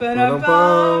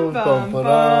Ba-dum-bum, bum,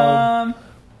 bum.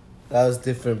 That was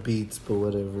different beats, but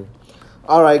whatever.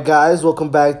 All right, guys,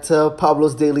 welcome back to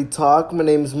Pablo's Daily Talk. My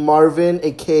name is Marvin,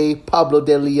 aka Pablo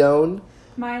De Leon.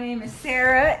 My name is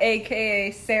Sarah, aka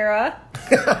Sarah.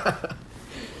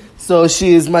 So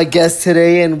she is my guest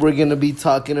today, and we're gonna be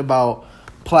talking about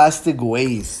plastic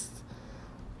waste.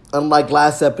 Unlike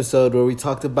last episode where we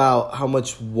talked about how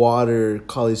much water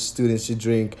college students should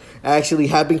drink, I actually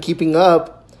have been keeping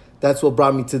up. That's what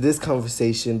brought me to this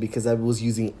conversation because I was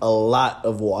using a lot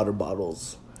of water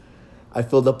bottles. I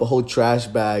filled up a whole trash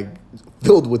bag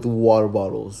filled with water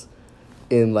bottles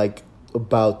in like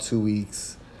about 2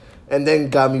 weeks. And then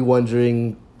got me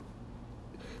wondering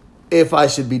if I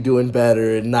should be doing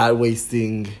better and not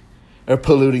wasting or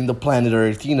polluting the planet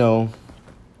Earth, you know.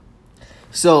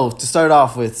 So, to start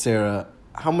off with, Sarah,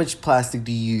 how much plastic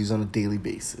do you use on a daily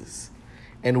basis?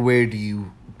 And where do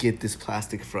you get this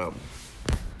plastic from?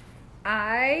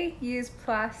 I use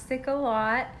plastic a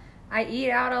lot. I eat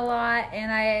out a lot,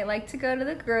 and I like to go to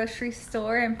the grocery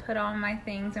store and put all my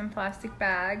things in plastic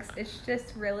bags. It's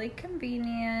just really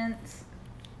convenient.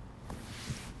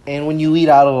 And when you eat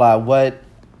out a lot,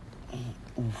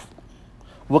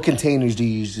 what containers do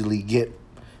you usually get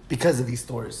because of these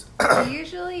stores? I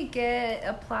usually get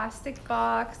a plastic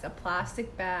box, a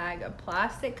plastic bag, a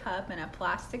plastic cup, and a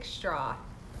plastic straw.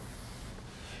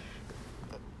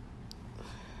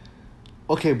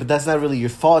 Okay, but that's not really your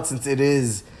fault since it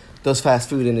is those fast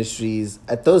food industries.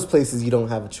 At those places, you don't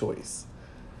have a choice.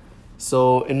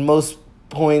 So in most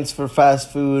points for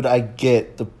fast food, I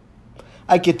get the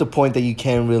point that you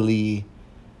can't really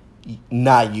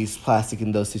not use plastic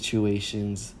in those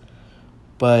situations.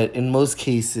 But in most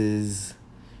cases,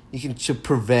 you can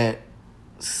prevent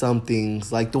some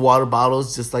things like the water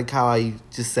bottles, just like how I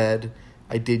just said.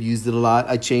 I did use it a lot.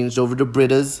 I changed over to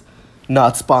Brita's.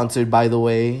 Not sponsored, by the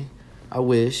way. I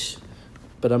wish,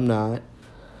 but I'm not.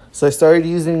 So I started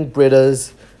using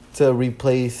Brita's to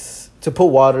put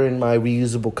water in my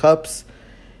reusable cups.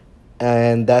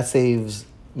 And that saves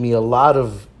me a lot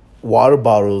of water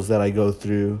bottles that I go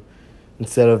through.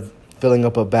 Instead of filling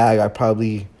up a bag, I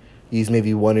probably use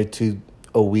maybe 1 or 2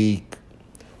 a week.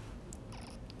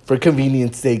 For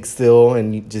convenience sake still,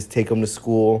 and you just take them to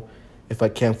school if I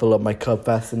can't fill up my cup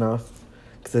fast enough.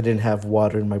 Because I didn't have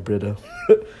water in my Brita.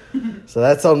 So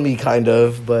that's on me kind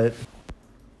of, but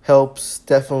helps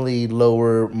definitely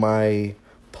lower my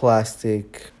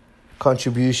plastic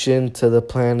contribution to the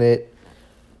planet.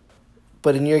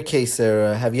 But in your case,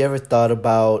 Sarah, have you ever thought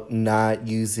about not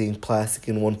using plastic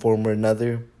in one form or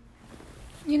another?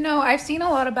 You know, I've seen a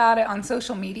lot about it on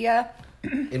social media.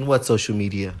 In what social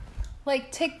media?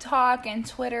 Like TikTok and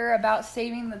Twitter about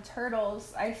saving the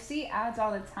turtles. I see ads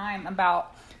all the time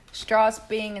about straws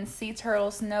being in sea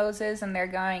turtles' noses and they're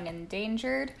going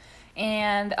endangered.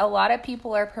 And a lot of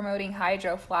people are promoting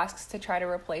hydro flasks to try to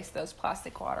replace those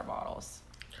plastic water bottles.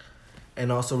 And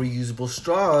also reusable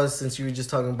straws, since you were just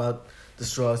talking about the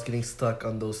straws getting stuck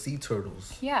on those sea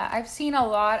turtles. Yeah, I've seen a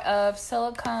lot of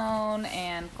silicone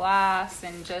and glass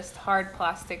and just hard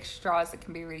plastic straws that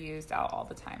can be reused out all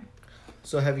the time.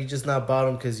 So have you just not bought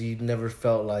them because you never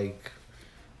felt like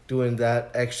doing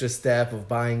that extra step of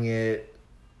buying it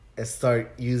and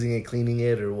start using it, cleaning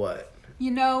it, or what? You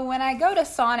know, when I go to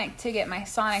Sonic to get my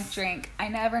Sonic drink, I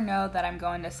never know that I'm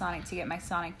going to Sonic to get my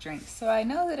Sonic drink. So I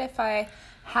know that if I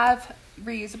have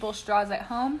reusable straws at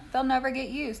home, they'll never get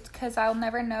used because I'll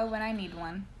never know when I need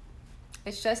one.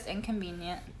 It's just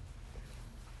inconvenient.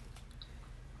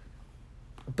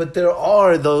 But there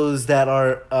are those that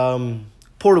are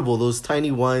portable, those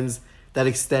tiny ones that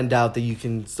extend out that you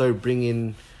can start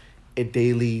bringing it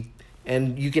daily.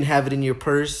 And you can have it in your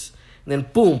purse and then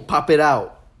boom, pop it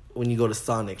out when you go to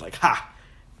Sonic. Like, I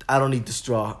don't need the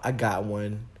straw. I got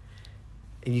one.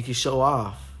 And you can show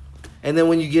off. And then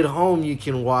when you get home, you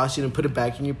can wash it and put it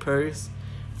back in your purse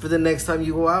for the next time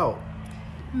you go out.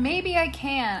 Maybe I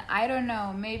can. I don't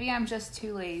know. Maybe I'm just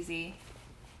too lazy.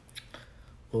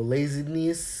 Well,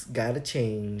 laziness gotta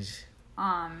change.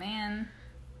 Aw, man.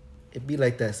 It be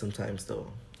like that sometimes, though.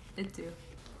 It do.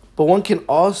 But one can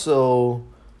also,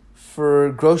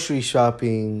 for grocery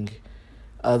shopping,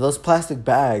 those plastic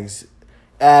bags.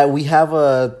 We have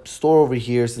a store over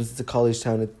here since it's a college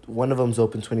town. One of them's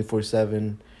open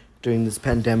 24/7 during this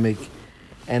pandemic.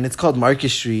 And it's called Market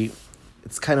Street.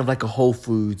 It's kind of like a Whole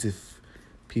Foods, if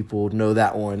people know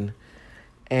that one.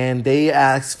 And they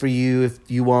ask for you if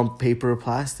you want paper or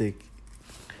plastic.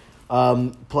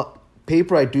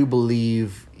 Paper, I do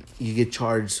believe you get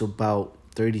charged about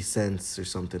 30 cents or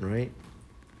something, right?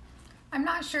 I'm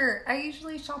not sure. I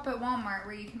usually shop at Walmart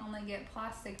where you can only get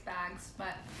plastic bags,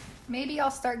 but maybe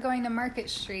I'll start going to Market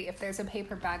Street if there's a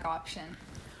paper bag option.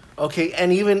 Okay,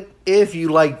 and even if you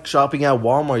like shopping at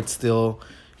Walmart still,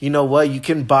 you know what? You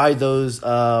can buy those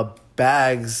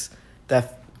bags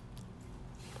that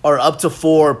are up to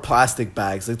 4 plastic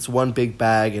bags. It's one big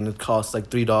bag and it costs like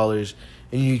 $3.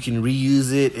 And you can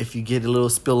reuse it. If you get a little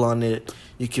spill on it,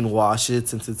 you can wash it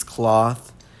since it's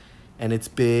cloth and it's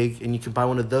big. And you can buy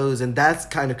one of those. And that's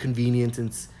kind of convenient.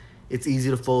 It's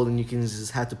easy to fold and you can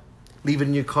just have to leave it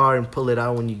in your car and pull it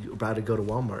out when you're about to go to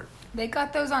Walmart. They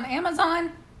got those on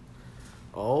Amazon.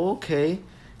 Okay.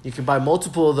 You can buy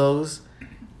multiple of those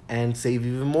and save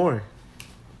even more.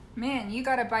 Man, you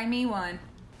gotta buy me one.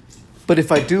 But if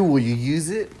I do, will you use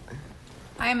it?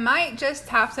 I might just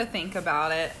have to think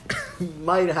about it. You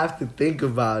might have to think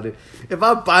about it. If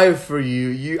I buy it for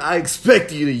you, I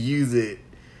expect you to use it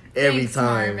every Thanks,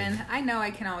 time. Marvin. I know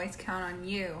I can always count on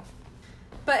you.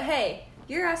 But hey,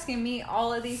 you're asking me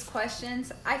all of these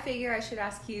questions. I figure I should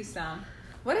ask you some.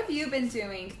 What have you been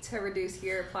doing to reduce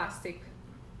your plastic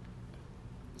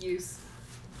use?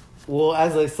 Well,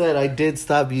 as I said, I did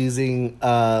stop using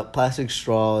plastic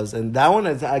straws. And that one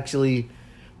is actually...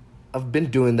 I've been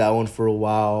doing that one for a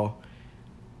while.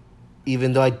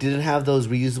 Even though I didn't have those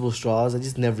reusable straws, I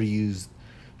just never used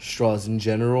straws in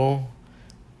general.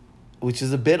 Which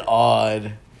is a bit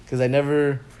odd. Because I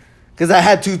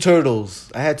had 2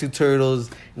 turtles. And I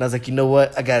was like, you know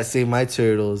what? I gotta save my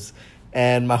turtles.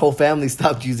 And my whole family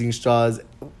stopped using straws.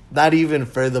 Not even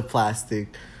for the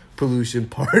plastic pollution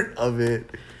part of it.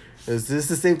 It's just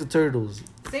to save the turtles.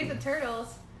 Save the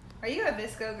turtles? Are you a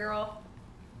Visco girl?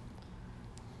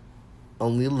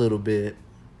 Only a little bit.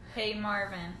 Hey,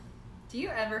 Marvin. Do you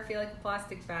ever feel like a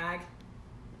plastic bag?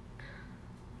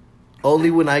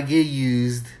 Only when I get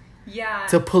used Yeah.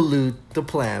 to pollute the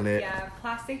planet. Yeah,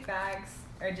 plastic bags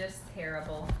are just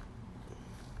terrible.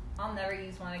 I'll never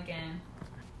use one again.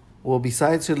 Well,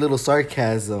 besides her little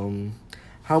sarcasm,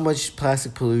 how much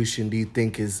plastic pollution do you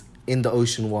think is in the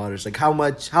ocean waters? Like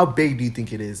how big do you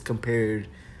think it is compared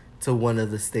to one of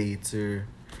the states or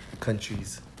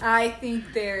countries? I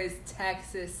think there is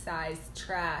Texas-sized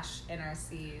trash in our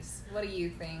seas. What do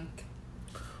you think?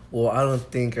 Well, I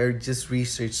don't think I just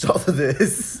researched all of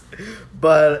this.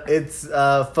 But it's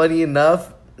funny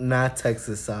enough, not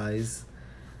Texas size.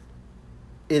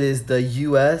 It is the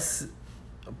U.S.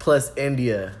 plus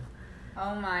India.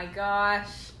 Oh my gosh.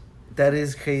 That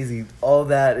is crazy. All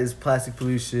that is plastic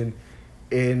pollution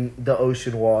in the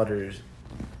ocean waters.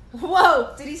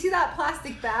 Whoa! Did you see that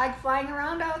plastic bag flying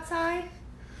around outside?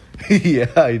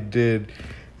 Yeah, I did.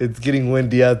 It's getting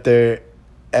windy out there.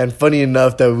 And funny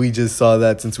enough that we just saw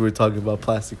that since we were talking about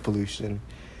plastic pollution.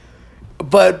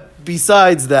 But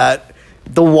besides that,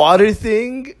 the water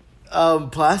thing,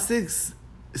 plastics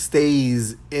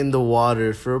stays in the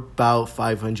water for about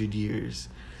 500 years.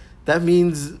 That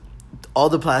means all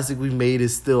the plastic we made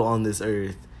is still on this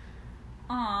earth.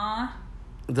 Aww.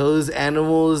 Those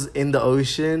animals in the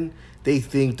ocean, they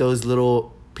think those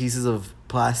little pieces of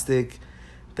plastic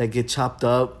that get chopped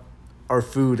up are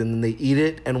food, and then they eat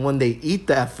it. And when they eat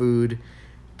that food,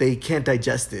 they can't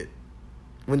digest it.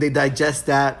 When they digest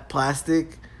that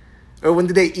plastic, or when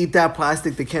they eat that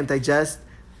plastic, they can't digest,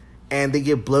 and they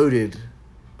get bloated,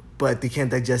 but they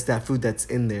can't digest that food that's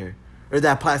in there, or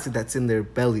that plastic that's in their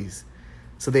bellies.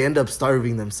 So they end up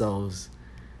starving themselves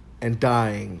and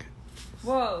dying.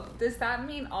 Whoa, does that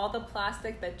mean all the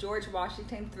plastic that George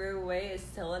Washington threw away is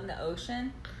still in the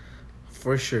ocean?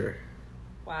 For sure.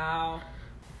 Wow.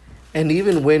 And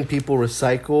even when people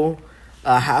recycle,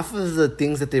 half of the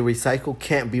things that they recycle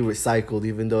can't be recycled,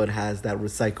 even though it has that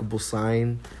recyclable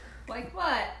sign. Like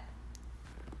what?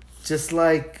 Just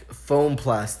like foam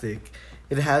plastic.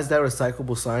 It has that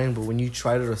recyclable sign, but when you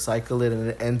try to recycle it and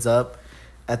it ends up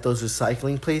at those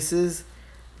recycling places,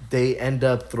 they end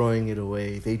up throwing it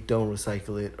away. They don't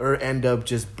recycle it or end up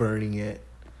just burning it.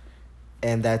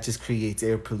 And that just creates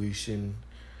air pollution,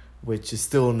 which is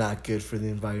still not good for the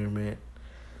environment.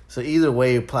 So either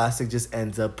way, plastic just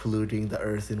ends up polluting the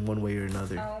earth in one way or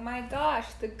another. Oh my gosh,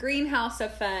 the greenhouse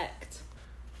effect.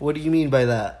 What do you mean by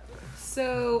that?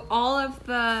 So all of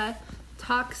the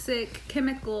toxic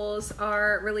chemicals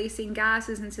are releasing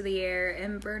gases into the air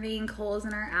and burning holes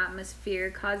in our atmosphere,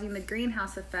 causing the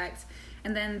greenhouse effect.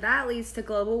 And then that leads to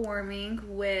global warming,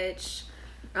 which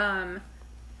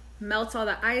melts all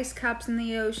the ice caps in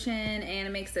the ocean, and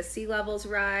it makes the sea levels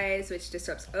rise, which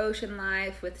disrupts ocean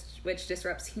life, which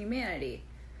disrupts humanity.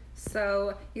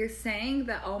 So you're saying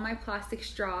that all my plastic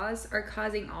straws are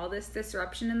causing all this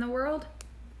disruption in the world?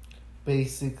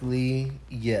 Basically,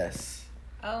 yes.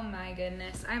 Oh my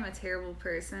goodness, I'm a terrible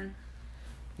person.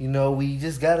 We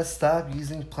just gotta stop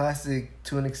using plastic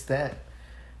to an extent.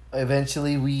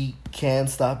 Eventually, we can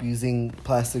stop using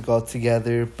plastic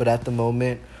altogether, but at the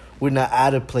moment, we're not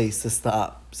at a place to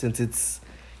stop since it's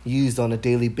used on a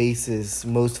daily basis.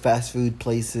 Most fast food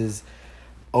places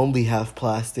only have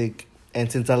plastic,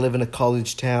 and since I live in a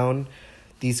college town,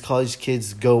 these college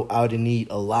kids go out and eat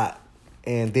a lot,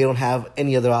 and they don't have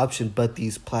any other option but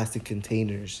these plastic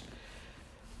containers.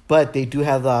 But they do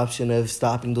have the option of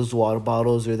stopping those water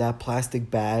bottles or that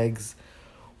plastic bags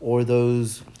or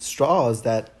those straws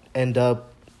that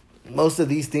most of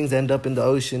these things end up in the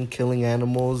ocean, killing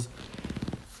animals.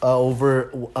 Over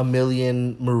 1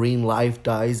 million marine life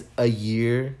dies a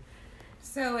year.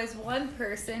 So is one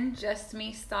person, just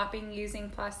me, stopping using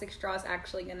plastic straws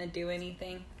actually going to do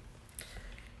anything?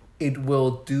 It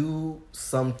will do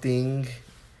something.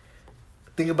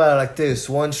 Think about it like this.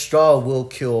 One straw will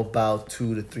kill about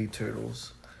 2 to 3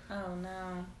 turtles. Oh,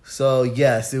 no. So,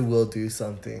 yes, it will do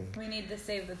something. We need to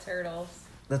save the turtles.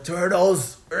 The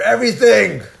turtles are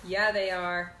everything. Yeah, they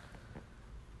are.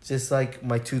 Just like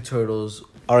my 2 turtles,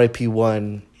 RIP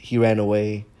 1, he ran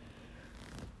away.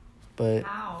 But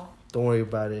Ow. don't worry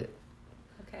about it.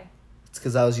 Okay. It's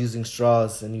because I was using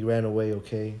straws and he ran away,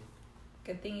 okay?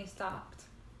 Good thing you stopped.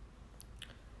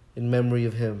 In memory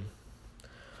of him.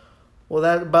 Well,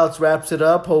 that about wraps it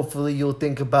up. Hopefully you'll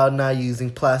think about not using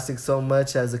plastic so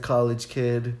much as a college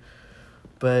kid.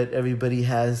 But everybody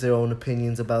has their own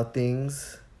opinions about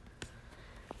things.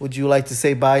 Would you like to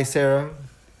say bye, Sarah?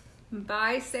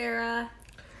 Bye, Sarah.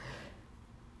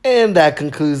 And that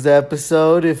concludes the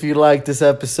episode. If you like this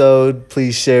episode,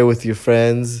 please share with your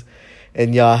friends.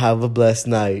 And y'all have a blessed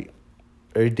night,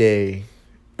 or day,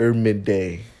 or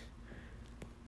midday.